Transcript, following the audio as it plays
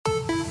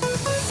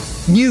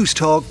News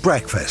Talk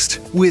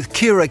Breakfast with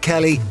Ciara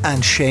Kelly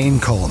and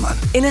Shane Coleman.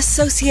 In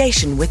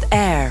association with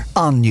AIR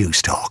on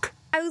News Talk.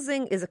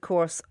 Housing is, of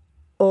course,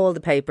 all the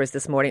papers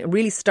this morning.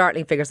 Really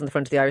startling figures on the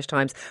front of the Irish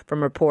Times from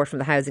a report from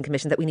the Housing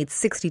Commission that we need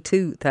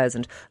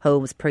 62,000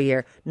 homes per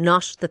year,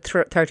 not the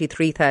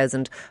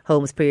 33,000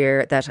 homes per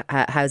year that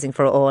Housing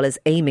for All is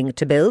aiming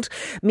to build.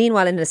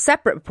 Meanwhile, in a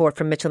separate report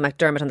from Mitchell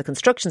McDermott on the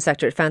construction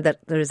sector, it found that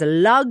there is a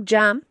log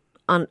jam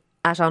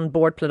at On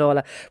Board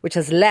Pleanála, which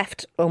has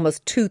left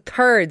almost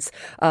 2/3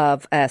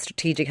 of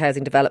strategic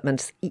housing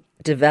development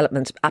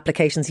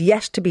applications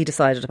yet to be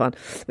decided upon,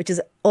 which is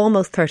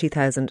almost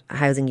 30,000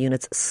 housing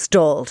units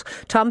stalled.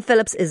 Tom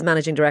Phillips is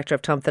Managing Director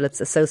of Tom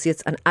Phillips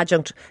Associates and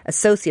Adjunct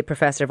Associate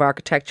Professor of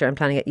Architecture and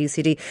Planning at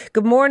UCD.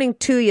 Good morning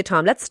to you,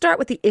 Tom. Let's start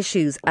with the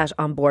issues at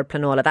On Board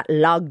Pleanála, that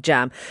log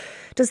jam.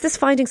 Does this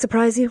finding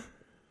surprise you?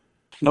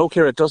 No,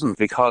 Ciara, it doesn't,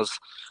 because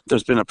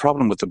there's been a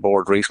problem with the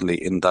board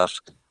recently in that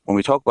when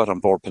we talk about On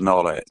Board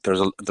Pleanála,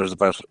 there's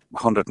about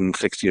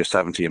 160 or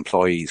 70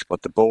 employees,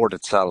 but the board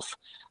itself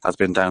has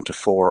been down to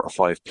 4 or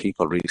 5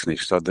 people recently.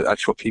 So the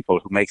actual people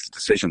who make the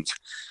decisions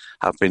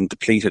have been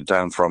depleted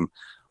down from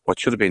what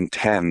should have been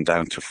 10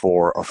 down to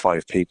 4 or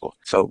 5 people.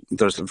 So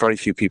there's very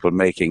few people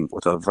making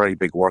with a very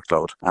big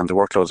workload, and the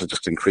workloads have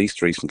just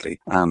increased recently.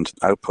 And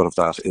output of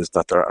that is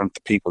that there aren't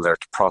the people there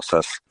to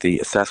process the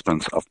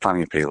assessments of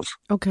planning appeals.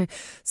 Okay.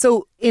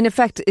 So in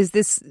effect, is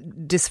this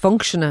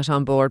dysfunction at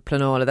On Board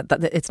Pleanála,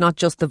 that it's not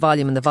just the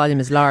volume, and the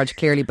volume is large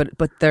clearly,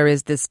 but there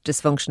is this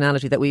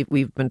dysfunctionality that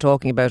we've been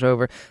talking about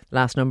over the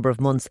last number of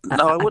months?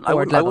 I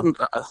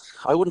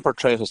wouldn't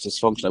portray it as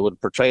dysfunction. I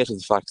would portray it as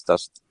the fact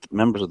that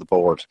members of the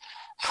board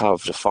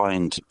have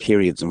defined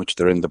periods in which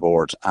they're in the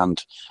board,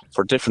 and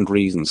for different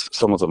reasons,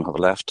 some of them have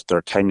left,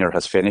 their tenure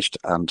has finished,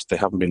 and they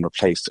haven't been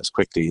replaced as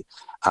quickly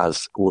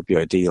as would be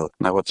ideal.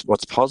 Now,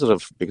 what's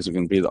positive, because we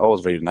can be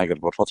always very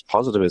negative, but what's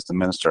positive is the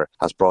Minister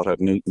has brought out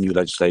new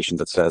legislation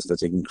that says that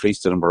they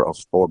increase the number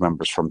of board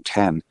members from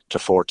 10 to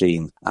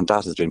 14, and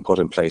that has been put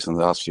in place in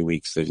the last few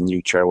weeks. The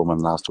new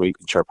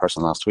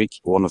chairperson last week.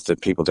 One of the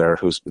people there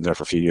who's been there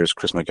for a few years,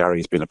 Chris McGarry,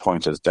 has been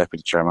appointed as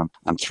deputy chairman,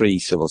 and 3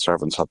 civil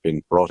servants have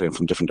been brought in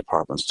from different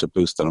departments to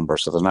boost the number.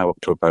 So they're now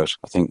up to about,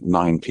 I think,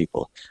 9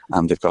 people,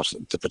 and they've got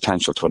the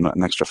potential to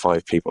an extra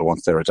 5 people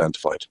once they're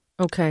identified.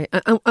 Okay,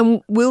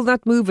 and will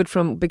that move it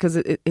from, because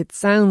it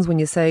sounds when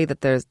you say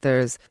that there's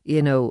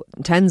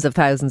tens of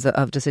thousands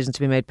of decisions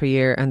to be made per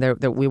year, and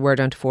we were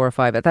down to 4 or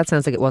 5. That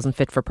sounds like it wasn't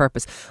fit for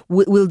purpose.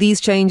 Will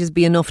these changes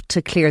be enough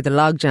to clear the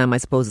logjam, I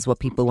suppose, is what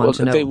people want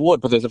to know? They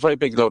would, but there's a very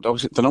big load.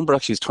 Obviously, the number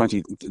actually is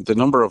 20. The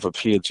number of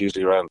appeals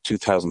usually around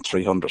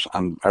 2,300,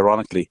 and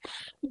ironically,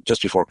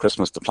 just before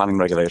Christmas, the planning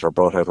regulator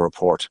brought out a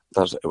report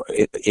that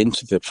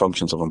into the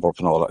functions of On Board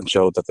Pleanála and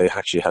showed that they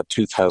actually had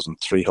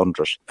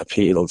 2,300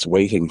 appeals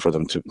waiting for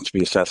them to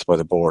be assessed by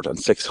the board, and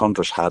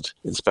 600 had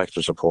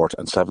inspector's report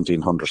and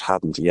 1,700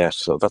 hadn't yet.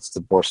 So that's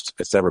the worst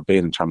it's ever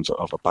been in terms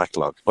of a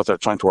backlog. But they're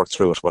trying to work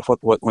through it. But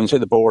when you say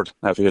the board,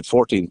 now if you had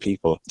 14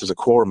 people, there's a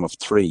quorum of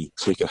 3,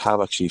 so you could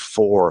have actually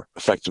 4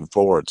 effective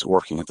boards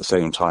working at the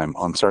same time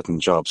on certain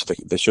jobs.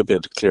 They should be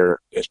able to clear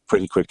it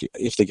pretty quickly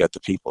if they get the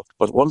people.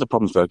 But one of the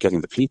problems about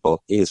getting the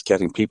people is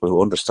getting people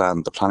who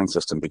understand the planning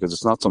system, because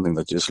it's not something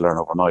that you just learn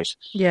overnight.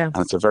 Yeah.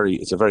 And it's a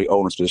very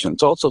onerous position.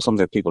 It's also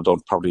something that people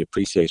don't probably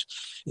appreciate,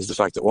 is the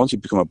fact that once you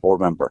become a board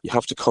member, you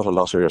have to cut a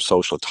lot of your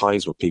social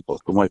ties with people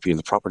who might be in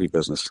the property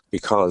business,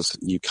 because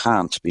you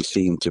can't be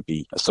seen to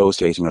be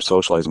associating or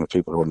socialising with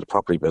people who are in the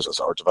property business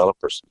or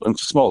developers.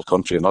 It's a small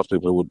country, and a lot of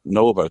people who would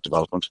know about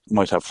development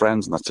might have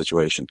friends in that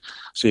situation,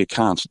 so you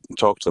can't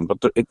talk to them.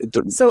 But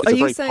it's a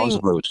very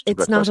positive mood.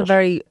 It's not a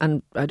very,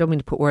 and I don't mean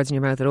to put words in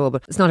your mouth at all,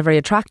 but it's not a very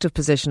attractive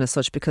position as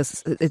such,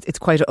 because it's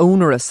quite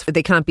onerous.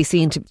 They can't be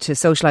seen to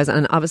socialise,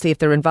 and obviously if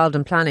they're involved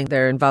in planning,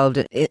 they're involved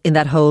in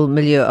that whole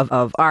milieu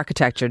of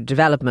architecture,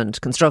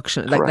 development,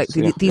 construction.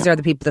 These are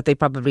the people that they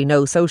probably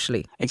know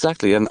socially.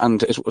 Exactly, and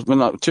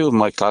 2 of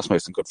my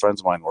classmates and good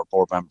friends of mine were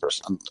board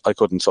members, and I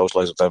couldn't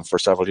socialise with them for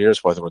several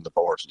years while they were in the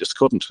board. I just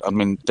couldn't. I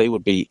mean, they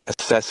would be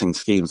assessing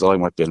schemes that I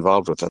might be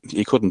involved with, and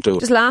you couldn't do it.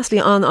 Just lastly,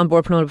 on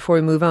Board Pleanála, before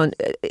we move on,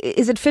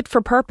 is it fit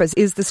for purpose?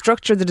 Is the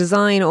structure, the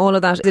design, all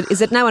of that,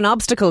 is it now an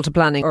obstacle to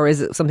planning, or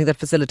is it something that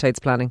facilitates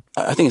planning?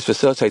 I think it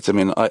facilitates. I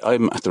mean,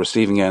 I'm at the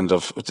receiving end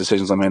of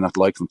decisions I may not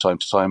like from time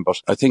to time,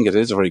 but I think it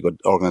is a very good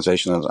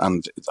organisation,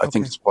 and I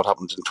think what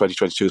happened in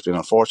 2022 has been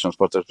unfortunate,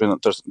 but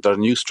there are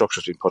new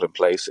structures being put in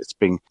place.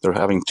 They're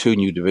having 2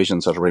 new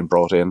divisions that are being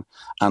brought in,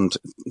 and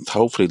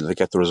hopefully they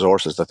get the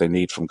resources that they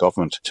need from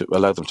government to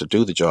allow them to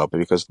do the job,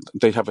 because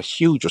they have a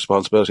huge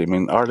responsibility. I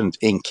mean, Ireland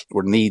Inc.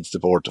 needs the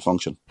board to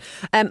function.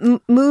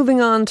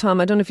 Moving on,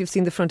 Tom, I don't know if you've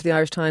seen the front of the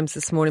Irish Times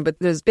this morning, but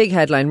there's a big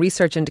headline: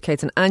 research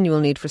indicates an annual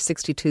need for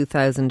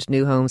 62,000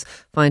 new homes.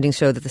 Findings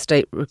show that the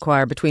state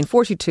require between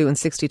 42 and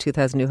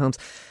 62,000 new homes.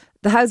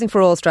 The Housing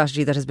for All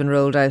strategy that has been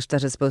rolled out,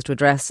 that is supposed to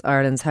address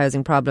Ireland's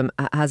housing problem,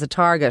 has a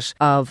target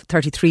of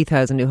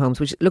 33,000 new homes,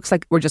 which looks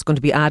like we're just going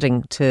to be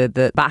adding to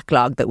the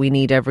backlog that we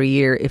need every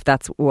year if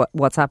that's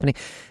what's happening.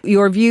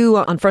 Your view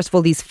on, first of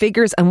all, these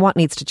figures and what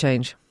needs to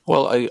change?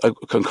 Well, I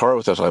concur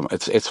with it.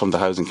 It's from the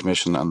Housing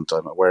Commission, and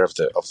I'm aware of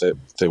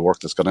the work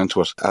that's gone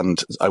into it.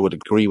 And I would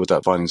agree with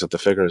that findings that the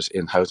figures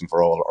in Housing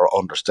for All are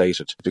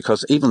understated,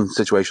 because even a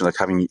situation like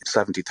having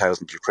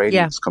 70,000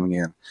 Ukrainians coming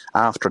in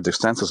after the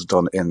census was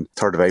done in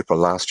 3rd of April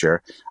last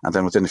year, and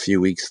then within a few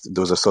weeks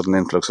there was a sudden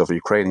influx of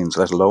Ukrainians,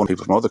 let alone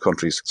people from other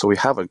countries. So we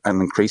have an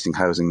increasing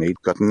housing need.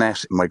 We've got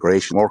net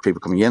migration, more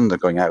people coming in than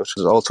going out.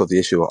 There's also the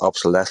issue of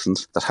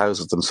obsolescence, that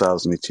houses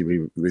themselves need to be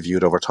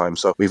reviewed over time.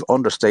 So we've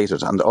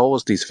understated, and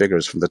always these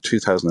figures from the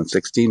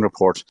 2016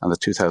 report and the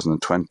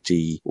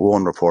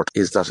 2021 report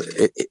is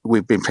that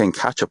we've been playing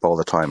catch up all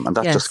the time, and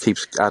that just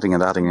keeps adding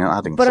and adding and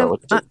adding. But so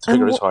the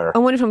figure is higher. I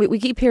wonder, we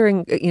keep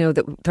hearing,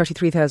 that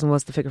 33,000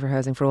 was the figure for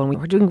Housing for All, and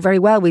we're doing very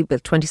well. We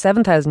built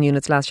 27,000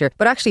 units last year,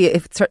 but actually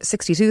if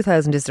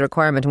 62,000 is the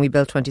requirement and we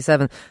built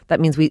 27, that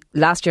means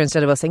last year,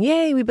 instead of us saying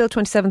yay we built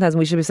 27,000,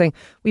 we should be saying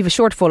we have a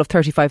shortfall of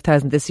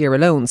 35,000 this year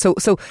alone. So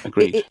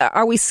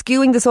are we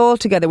skewing this all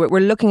together? We're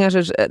looking at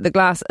it, the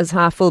glass as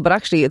half full, but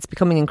actually it's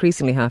becoming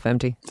increasingly half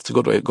empty. It's a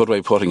good way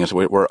of putting it.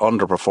 We're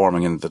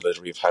underperforming in the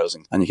delivery of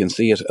housing, and you can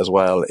see it as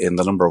well in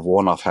the number of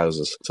one-off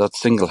houses. So that's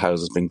single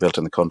houses being built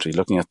in the country.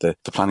 Looking at the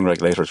planning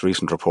regulator's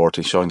recent report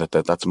is showing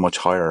that's a much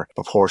higher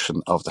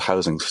proportion of the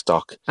housing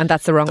stock. And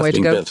that's the wrong way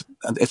to go. Built.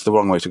 And it's the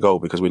wrong way to go,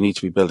 because we need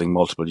to be building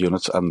multiple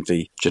units, and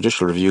the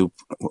judicial review,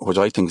 which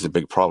I think is a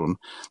big problem,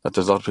 that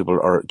there's a lot of people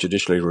are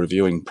judicially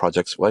reviewing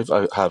projects.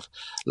 I have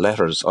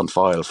letters on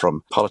file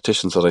from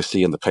politicians that I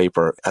see in the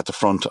paper at the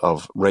front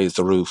of Raise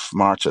the Roof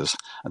marches,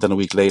 and then a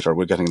week later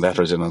we're getting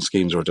letters in on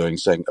schemes we're doing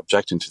saying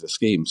objecting to the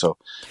scheme. So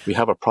we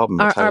have a problem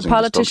with housing. Are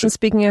politicians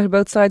speaking out of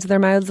both sides of their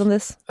mouths on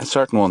this? And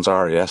certain ones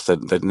are, yes.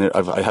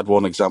 I had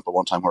one example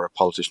one time where a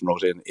politician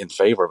wrote in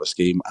favour of a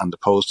scheme and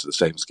opposed to the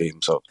same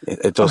scheme. So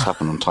it does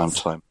happen from time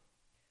to time.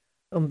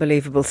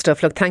 Unbelievable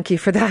stuff. Look, thank you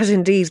for that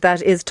indeed.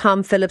 That is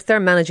Tom Phillips, their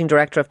Managing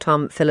Director of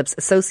Tom Phillips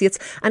Associates,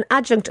 an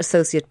Adjunct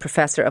Associate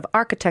Professor of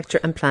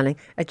Architecture and Planning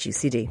at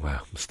UCD.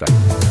 Wow,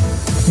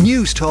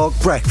 News Talk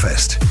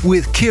Breakfast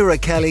with Ciara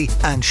Kelly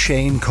and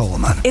Shane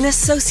Coleman. In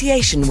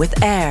association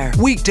with AIR.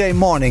 Weekday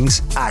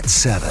mornings at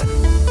 7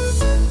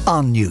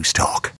 on News Talk.